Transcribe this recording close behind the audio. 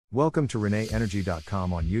Welcome to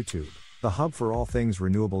ReneEnergy.com on YouTube, the hub for all things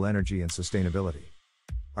renewable energy and sustainability.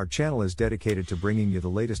 Our channel is dedicated to bringing you the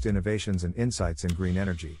latest innovations and insights in green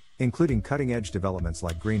energy, including cutting-edge developments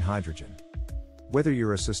like green hydrogen. Whether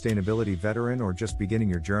you're a sustainability veteran or just beginning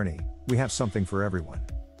your journey, we have something for everyone.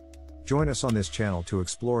 Join us on this channel to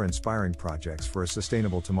explore inspiring projects for a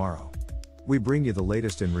sustainable tomorrow. We bring you the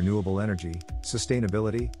latest in renewable energy,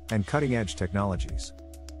 sustainability, and cutting-edge technologies.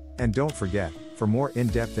 And don't forget, for more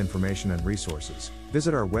in-depth information and resources,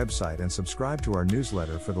 visit our website and subscribe to our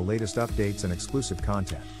newsletter for the latest updates and exclusive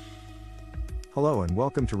content. Hello and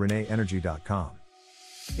welcome to ReneEnergy.com.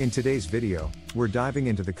 In today's video, we're diving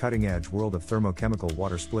into the cutting-edge world of thermochemical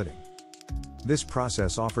water splitting. This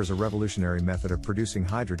process offers a revolutionary method of producing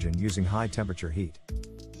hydrogen using high-temperature heat.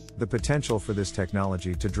 The potential for this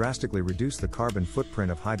technology to drastically reduce the carbon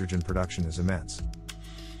footprint of hydrogen production is immense.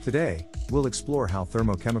 Today, we'll explore how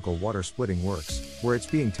thermochemical water splitting works, where it's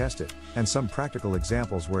being tested, and some practical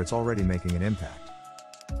examples where it's already making an impact.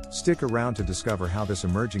 Stick around to discover how this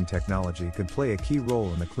emerging technology could play a key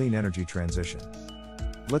role in the clean energy transition.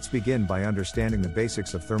 Let's begin by understanding the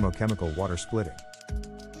basics of thermochemical water splitting.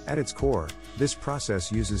 At its core, this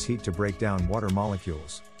process uses heat to break down water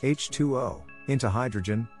molecules, H2O, into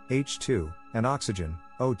hydrogen, H2, and oxygen,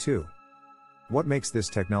 O2. What makes this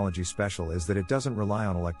technology special is that it doesn't rely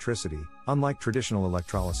on electricity, unlike traditional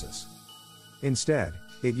electrolysis. Instead,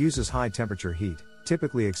 it uses high-temperature heat,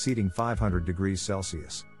 typically exceeding 500 degrees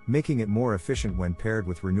Celsius, making it more efficient when paired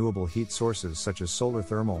with renewable heat sources such as solar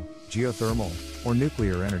thermal, geothermal, or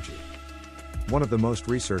nuclear energy. One of the most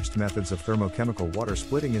researched methods of thermochemical water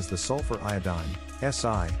splitting is the sulfur-iodine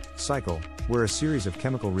 (Si) cycle, where a series of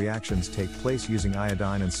chemical reactions take place using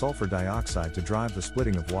iodine and sulfur dioxide to drive the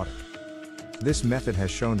splitting of water. This method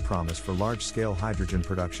has shown promise for large-scale hydrogen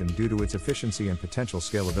production due to its efficiency and potential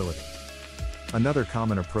scalability. Another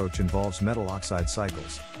common approach involves metal oxide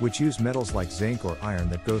cycles, which use metals like zinc or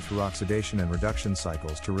iron that go through oxidation and reduction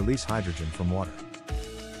cycles to release hydrogen from water.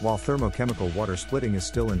 While thermochemical water splitting is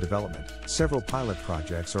still in development, several pilot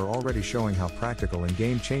projects are already showing how practical and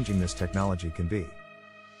game-changing this technology can be.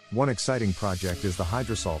 One exciting project is the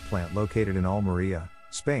Hydrosol plant located in Almería,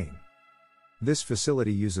 Spain. This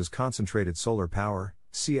facility uses concentrated solar power,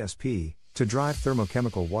 CSP, to drive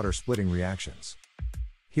thermochemical water splitting reactions.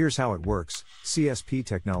 Here's how it works. CSP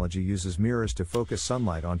technology uses mirrors to focus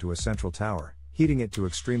sunlight onto a central tower, heating it to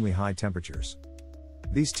extremely high temperatures.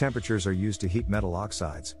 These temperatures are used to heat metal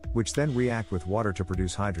oxides, which then react with water to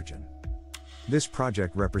produce hydrogen. This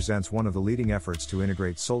project represents one of the leading efforts to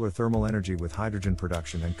integrate solar thermal energy with hydrogen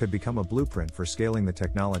production and could become a blueprint for scaling the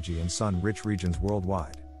technology in sun-rich regions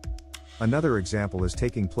worldwide. Another example is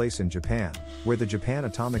taking place in Japan, where the Japan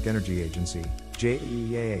Atomic Energy Agency,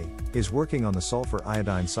 JEA, is working on the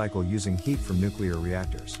sulfur-iodine cycle using heat from nuclear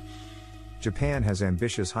reactors. Japan has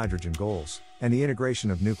ambitious hydrogen goals, and the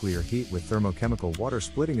integration of nuclear heat with thermochemical water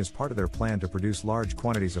splitting is part of their plan to produce large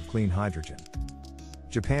quantities of clean hydrogen.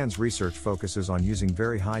 Japan's research focuses on using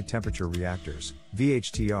very high-temperature reactors,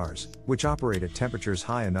 VHTRs, which operate at temperatures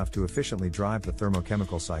high enough to efficiently drive the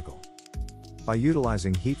thermochemical cycle. By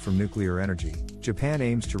utilizing heat from nuclear energy, Japan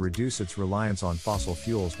aims to reduce its reliance on fossil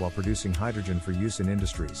fuels while producing hydrogen for use in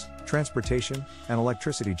industries, transportation, and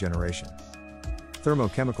electricity generation.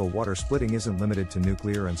 Thermochemical water splitting isn't limited to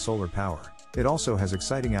nuclear and solar power, it also has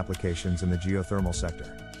exciting applications in the geothermal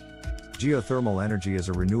sector. Geothermal energy is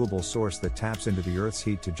a renewable source that taps into the Earth's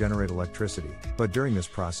heat to generate electricity, but during this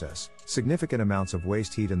process, significant amounts of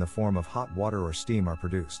waste heat in the form of hot water or steam are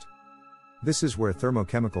produced. This is where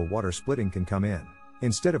thermochemical water splitting can come in.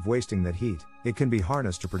 Instead of wasting that heat, it can be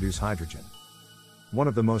harnessed to produce hydrogen. One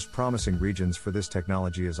of the most promising regions for this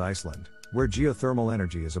technology is Iceland, where geothermal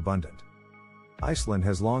energy is abundant. Iceland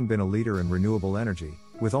has long been a leader in renewable energy,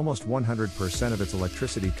 with almost 100% of its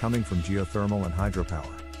electricity coming from geothermal and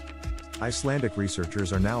hydropower. Icelandic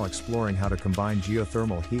researchers are now exploring how to combine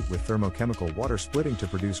geothermal heat with thermochemical water splitting to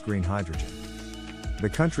produce green hydrogen. The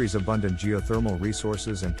country's abundant geothermal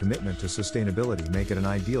resources and commitment to sustainability make it an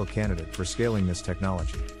ideal candidate for scaling this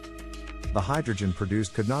technology. The hydrogen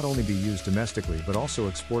produced could not only be used domestically but also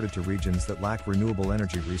exported to regions that lack renewable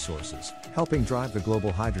energy resources, helping drive the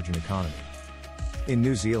global hydrogen economy. In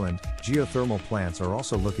New Zealand, geothermal plants are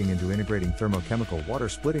also looking into integrating thermochemical water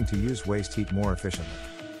splitting to use waste heat more efficiently.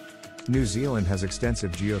 New Zealand has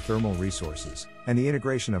extensive geothermal resources, and the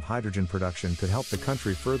integration of hydrogen production could help the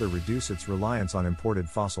country further reduce its reliance on imported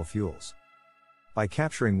fossil fuels. By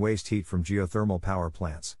capturing waste heat from geothermal power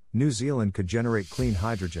plants, New Zealand could generate clean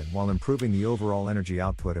hydrogen while improving the overall energy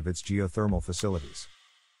output of its geothermal facilities.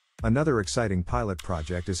 Another exciting pilot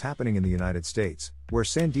project is happening in the United States, where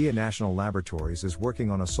Sandia National Laboratories is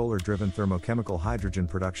working on a solar-driven thermochemical hydrogen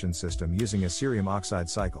production system using a cerium oxide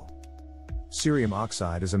cycle. Cerium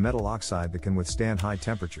oxide is a metal oxide that can withstand high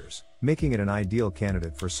temperatures, making it an ideal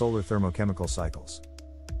candidate for solar thermochemical cycles.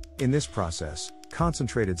 In this process,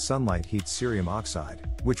 concentrated sunlight heats cerium oxide,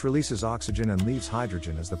 which releases oxygen and leaves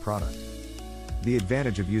hydrogen as the product. The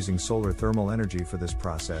advantage of using solar thermal energy for this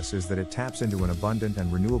process is that it taps into an abundant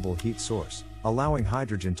and renewable heat source, allowing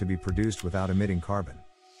hydrogen to be produced without emitting carbon.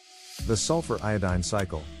 The sulfur-iodine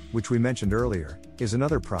cycle, which we mentioned earlier, is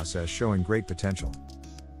another process showing great potential.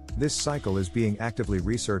 This cycle is being actively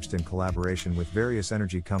researched in collaboration with various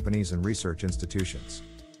energy companies and research institutions.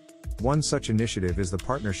 One such initiative is the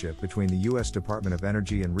partnership between the U.S. Department of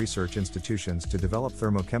Energy and research institutions to develop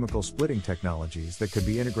thermochemical splitting technologies that could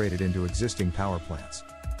be integrated into existing power plants.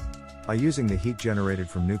 By using the heat generated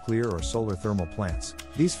from nuclear or solar thermal plants,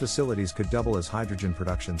 these facilities could double as hydrogen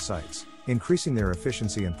production sites, increasing their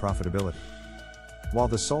efficiency and profitability. While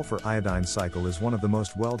the sulfur-iodine cycle is one of the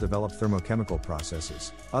most well-developed thermochemical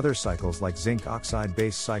processes, other cycles like zinc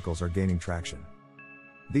oxide-based cycles are gaining traction.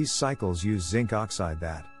 These cycles use zinc oxide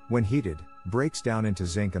that, when heated, breaks down into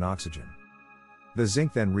zinc and oxygen. The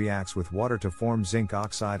zinc then reacts with water to form zinc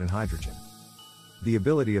oxide and hydrogen. The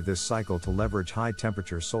ability of this cycle to leverage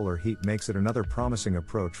high-temperature solar heat makes it another promising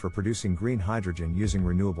approach for producing green hydrogen using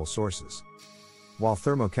renewable sources. While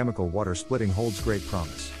thermochemical water splitting holds great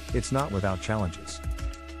promise, it's not without challenges.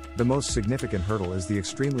 The most significant hurdle is the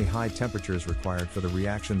extremely high temperatures required for the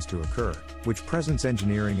reactions to occur, which presents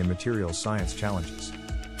engineering and materials science challenges.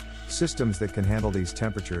 Systems that can handle these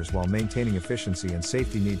temperatures while maintaining efficiency and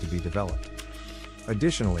safety need to be developed.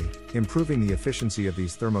 Additionally, improving the efficiency of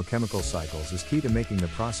these thermochemical cycles is key to making the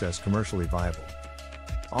process commercially viable.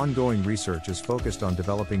 Ongoing research is focused on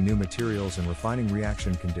developing new materials and refining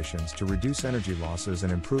reaction conditions to reduce energy losses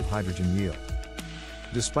and improve hydrogen yield.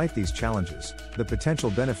 Despite these challenges, the potential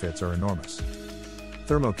benefits are enormous.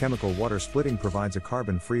 Thermochemical water splitting provides a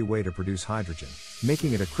carbon-free way to produce hydrogen,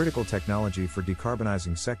 making it a critical technology for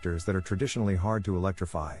decarbonizing sectors that are traditionally hard to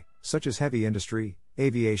electrify, such as heavy industry,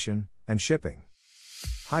 aviation, and shipping.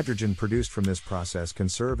 Hydrogen produced from this process can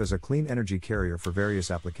serve as a clean energy carrier for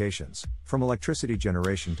various applications, from electricity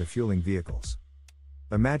generation to fueling vehicles.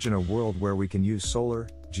 Imagine a world where we can use solar,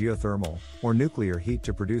 geothermal, or nuclear heat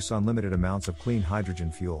to produce unlimited amounts of clean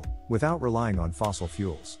hydrogen fuel, without relying on fossil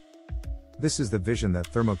fuels. This is the vision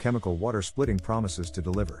that thermochemical water splitting promises to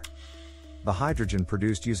deliver. The hydrogen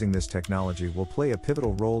produced using this technology will play a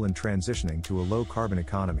pivotal role in transitioning to a low-carbon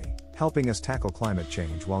economy, helping us tackle climate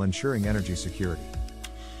change while ensuring energy security.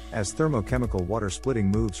 As thermochemical water splitting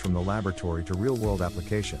moves from the laboratory to real-world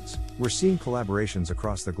applications, we're seeing collaborations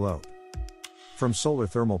across the globe. From solar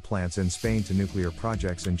thermal plants in Spain to nuclear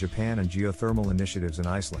projects in Japan and geothermal initiatives in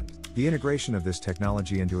Iceland, the integration of this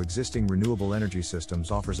technology into existing renewable energy systems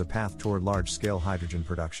offers a path toward large-scale hydrogen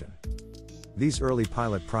production. These early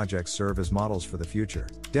pilot projects serve as models for the future,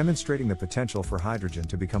 demonstrating the potential for hydrogen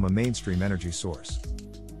to become a mainstream energy source.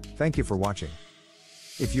 Thank you for watching.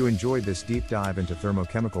 If you enjoyed this deep dive into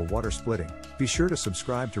thermochemical water splitting, be sure to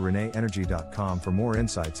subscribe to ReneEnergy.com for more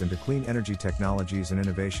insights into clean energy technologies and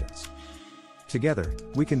innovations. Together,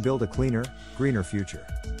 we can build a cleaner, greener future.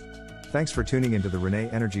 Thanks for tuning into the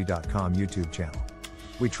ReneEnergy.com YouTube channel.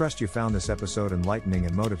 We trust you found this episode enlightening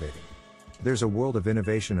and motivating. There's a world of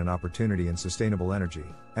innovation and opportunity in sustainable energy,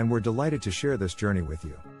 and we're delighted to share this journey with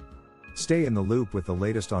you. Stay in the loop with the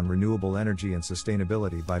latest on renewable energy and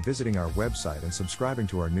sustainability by visiting our website and subscribing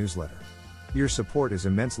to our newsletter. Your support is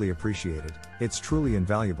immensely appreciated, it's truly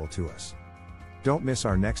invaluable to us. Don't miss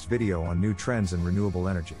our next video on new trends in renewable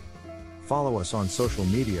energy. Follow us on social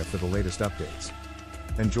media for the latest updates.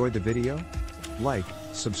 Enjoyed the video? Like,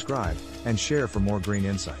 subscribe, and share for more green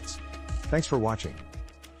insights. Thanks for watching.